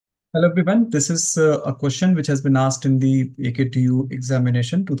Hello everyone, this is a question which has been asked in the AKTU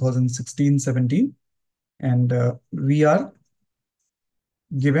examination 2016-17, and we are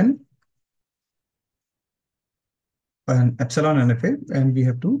given an Epsilon NFA and we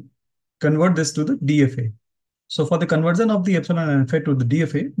have to convert this to the DFA. So for the conversion of the Epsilon NFA to the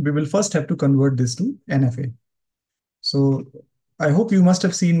DFA, we will first have to convert this to NFA. So I hope you must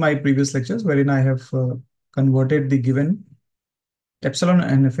have seen my previous lectures wherein I have converted the given Epsilon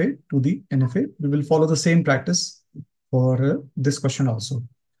NFA to the NFA. We will follow the same practice for this question also.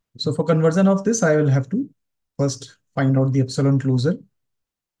 So for conversion of this, I will have to first find out the epsilon closure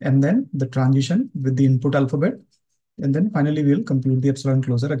and then the transition with the input alphabet. And then finally, we will compute the epsilon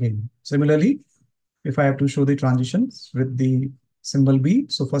closure again. Similarly, if I have to show the transitions with the symbol B,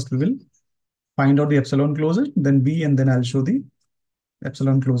 so first we will find out the epsilon closure, then B, and then I'll show the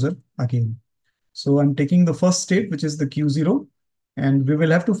epsilon closure again. So I'm taking the first state, which is the Q0, and we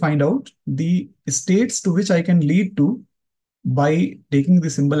will have to find out the states to which I can lead to by taking the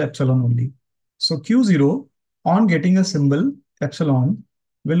symbol epsilon only. So Q0 on getting a symbol epsilon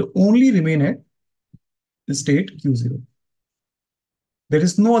will only remain at the state Q0. There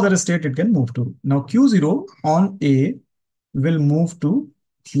is no other state it can move to. Now Q0 on A will move to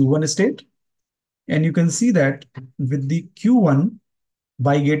Q1 state. And you can see that with the Q1,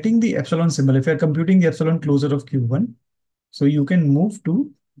 by getting the epsilon symbol, if you're computing the epsilon closure of Q1, so you can move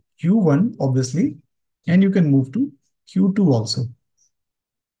to Q1, obviously, and you can move to Q2 also.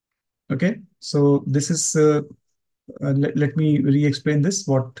 Okay, so this is, let me re-explain this,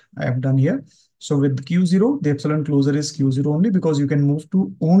 what I have done here. So with Q0, the epsilon closure is Q0 only because you can move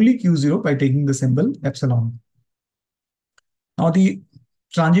to only Q0 by taking the symbol epsilon. Now the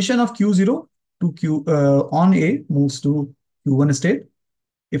transition of Q0 to Q on A moves to Q1 state.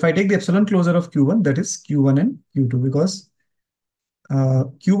 If I take the epsilon closure of Q1, that is Q1 and Q2 because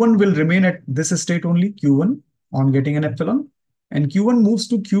Q1 will remain at this state only, Q1 on getting an epsilon, and Q1 moves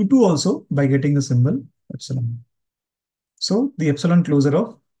to Q2 also by getting the symbol epsilon. So the epsilon closure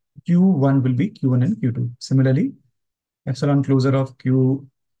of Q1 will be Q1 and Q2. Similarly, epsilon closure of Q0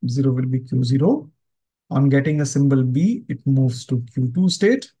 will be Q0. On getting a symbol B, it moves to Q2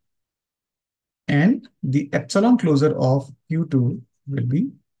 state. And the epsilon closure of Q2 will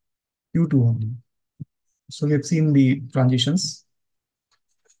be Q2 only. So we have seen the transitions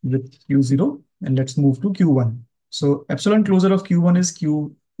with Q0, and let's move to Q1. So epsilon closure of Q1 is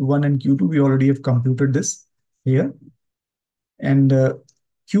Q1 and Q2. We already have computed this here. And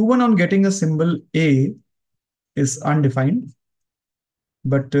Q1 on getting a symbol A is undefined,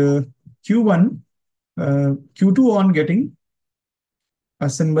 but Q2 on getting a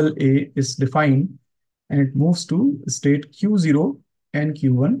symbol A is defined, and it moves to state Q0 and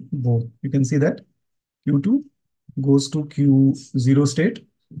Q1 both. You can see that Q2 goes to Q0 state,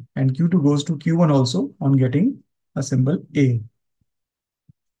 and Q2 goes to Q1 also on getting a symbol A.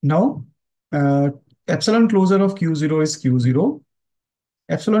 Now, epsilon closure of Q0 is Q0.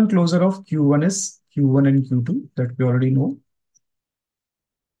 Epsilon closure of Q1 is Q1 and Q2 that we already know.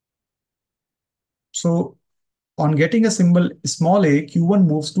 So on getting a symbol small a, Q1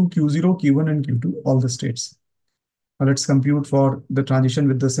 moves to Q0, Q1 and Q2, all the states. Now let's compute for the transition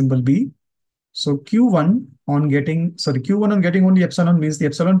with the symbol B. So Q1 on getting only epsilon means the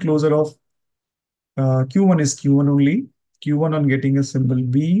epsilon closure of Q1 is Q1 only. Q1 on getting a symbol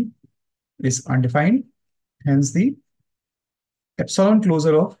B is undefined. Hence the epsilon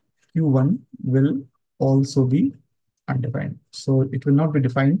closure of Q1 will also be undefined. So it will not be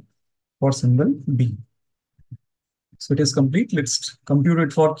defined for symbol B. So it is complete. Let's compute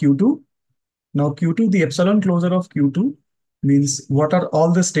it for Q2. Now Q2, the epsilon closure of Q2 means what are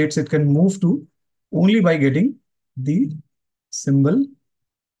all the states it can move to only by getting the symbol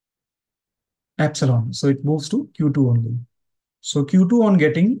epsilon. So it moves to Q2 only. So Q2 on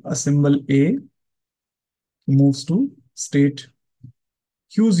getting a symbol A moves to state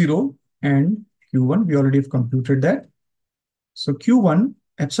Q0 and Q1. We already have computed that. So Q1,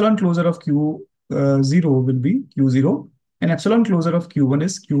 epsilon closure of Q0 will be Q0, and epsilon closure of Q1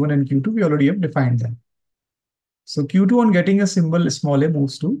 is Q1 and Q2. We already have defined that. So Q2 on getting a symbol small a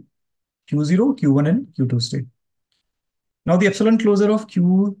moves to Q0, Q1 and Q2 state. Now the epsilon closure of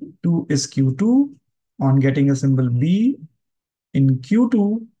Q2 is Q2 on getting a symbol B. In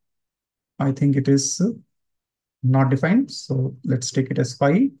Q2, I think it is not defined. So let's take it as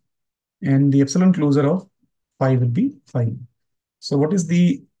phi. And the epsilon closure of phi will be phi. So what is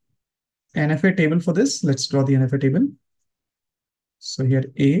the NFA table for this? Let's draw the NFA table. So here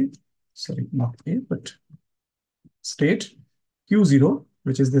not A, but state Q0,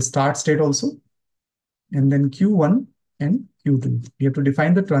 which is the start state also, and then Q1 and Q2. We have to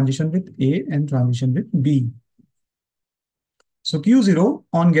define the transition with A and transition with B. So Q0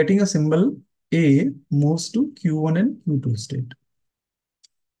 on getting a symbol A moves to Q1 and Q2 state.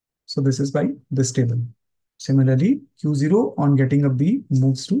 So this is by this table. Similarly, Q0 on getting a B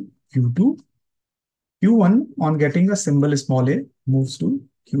moves to Q2. Q1 on getting a symbol small a moves to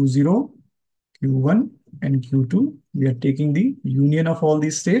Q0, Q1, and Q2. We are taking the union of all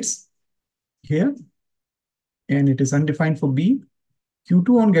these states here, and it is undefined for B.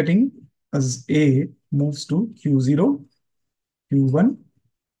 Q2 on getting as A moves to Q0, Q1,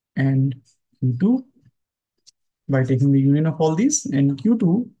 and Q2 by taking the union of all these, and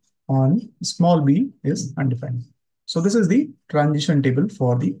Q2 on small b is undefined. So this is the transition table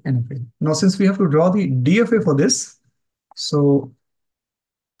for the NFA. Now, since we have to draw the DFA for this, so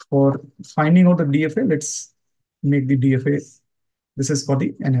for finding out the DFA, let's make the DFA. This is for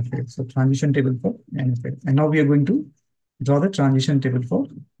the NFA. So transition table for NFA. And now we are going to draw the transition table for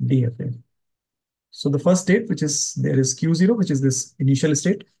DFA. So the first state, which is there is Q0, which is this initial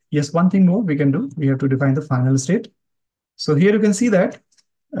state. Yes, one thing more we can do. We have to define the final state. So here you can see that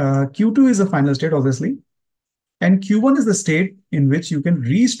Q2 is the final state, obviously. And Q1 is the state in which you can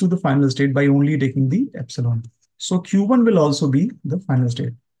reach to the final state by only taking the epsilon. So Q1 will also be the final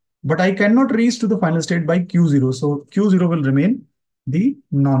state. But I cannot reach to the final state by Q0. So Q0 will remain the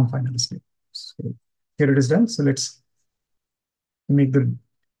non-final state. So here it is done. So let's make the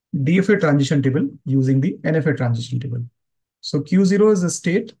DFA transition table using the NFA transition table. So Q0 is the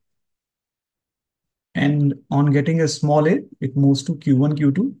state. And on getting a small a, it moves to Q1,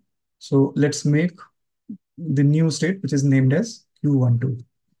 Q2. So let's make the new state, which is named as Q12.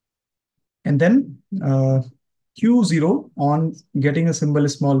 And then Q0 on getting a symbol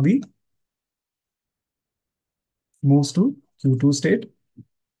small b moves to Q2 state.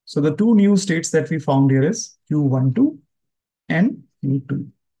 So the two new states that we found here is Q12 and Q2.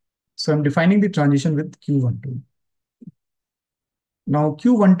 So I'm defining the transition with Q12. Now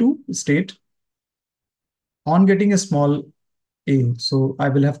Q12 state on getting a small a. So I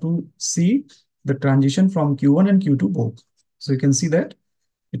will have to see the transition from Q1 and Q2 both. So you can see that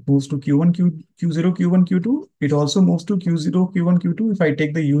it moves to Q1, Q0, Q1, Q2. It also moves to Q0, Q1, Q2. If I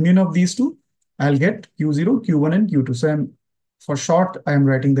take the union of these two, I'll get Q0, Q1, and Q2. So for short, I am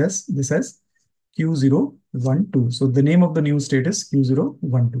writing this as Q012. So the name of the new state is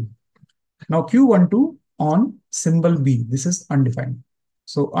Q012. Now Q12 on symbol B. This is undefined.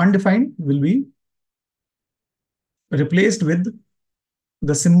 So undefined will be replaced with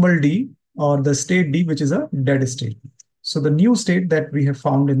the symbol D or the state D, which is a dead state. So the new state that we have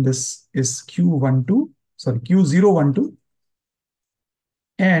found in this is Q012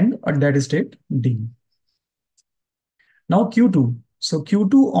 and a dead state D. Now Q2. So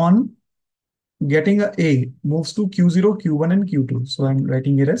Q2 on getting a moves to Q0, Q1, and Q2. So I'm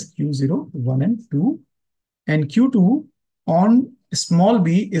writing it as Q0, 1, and 2. And Q2 on small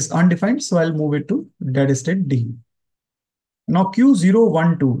b is undefined. So I'll move it to dead state D. Now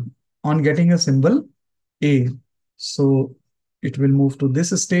Q012 on getting a symbol A. So it will move to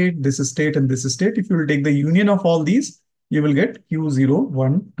this state, and this state. If you will take the union of all these, you will get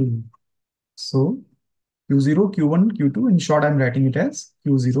Q012. So Q0, Q1, Q2. In short, I'm writing it as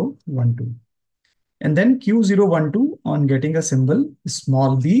Q012. And then Q012 on getting a symbol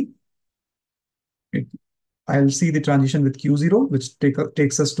small b. I'll see the transition with Q0, which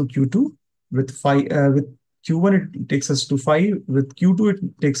takes us to Q2. With Q1, it takes us to 5. With Q2, it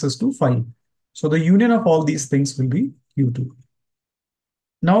takes us to 5. So the union of all these things will be Q2.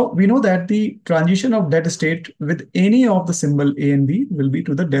 Now we know that the transition of dead state with any of the symbol A and B will be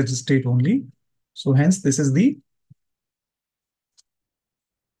to the dead state only. So hence this is the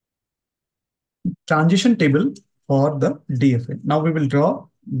transition table for the DFA. Now we will draw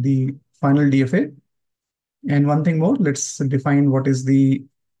the final DFA. And one thing more, let's define what is the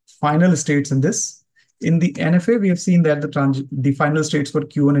final states in this. In the NFA, we have seen that the final states were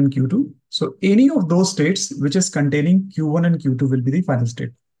Q1 and Q2. So any of those states which is containing Q1 and Q2 will be the final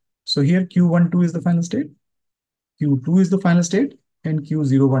state. So here Q12 is the final state, Q2 is the final state, and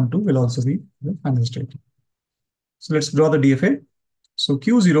Q012 will also be the final state. So let's draw the DFA. So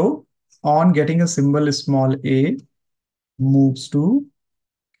Q0 on getting a symbol small a moves to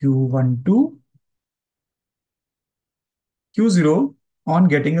Q12. Q0 on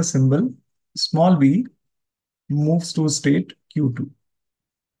getting a symbol small b moves to state Q2.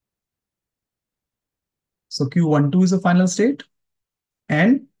 So Q12 is the final state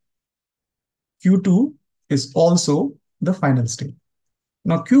and Q2 is also the final state.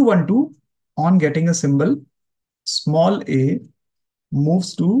 Now Q12 on getting a symbol small a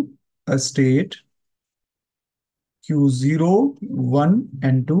moves to a state Q0, 1,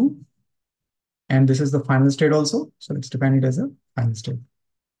 and 2. And this is the final state also. So let's define it as a final state.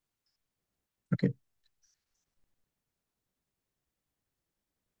 Okay.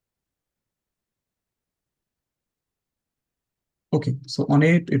 Okay. So on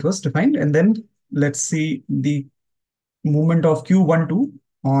it was defined. And then let's see the movement of Q12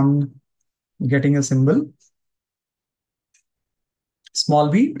 on getting a symbol small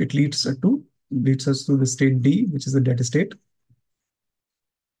b. It leads us to the state D, which is the data state.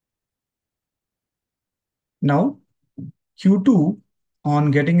 Now Q2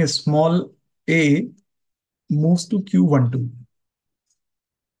 on getting a small a moves to Q12.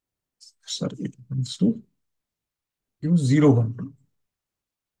 Sorry, it moves to Q012.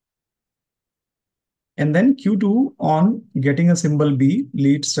 And then Q2 on getting a symbol B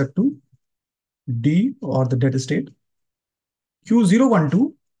leads up to D, or the data state.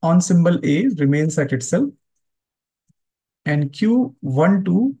 Q012 on symbol A remains at itself. And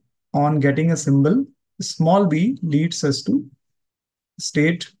Q12 on getting a symbol small b leads us to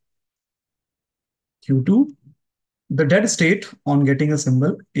state Q2. The dead state on getting a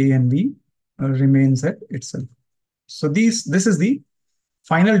symbol A and B remains at itself. So this is the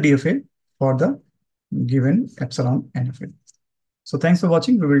final DFA for the given epsilon NFA. So thanks for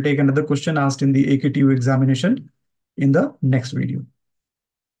watching. We will take another question asked in the AKTU examination in the next video.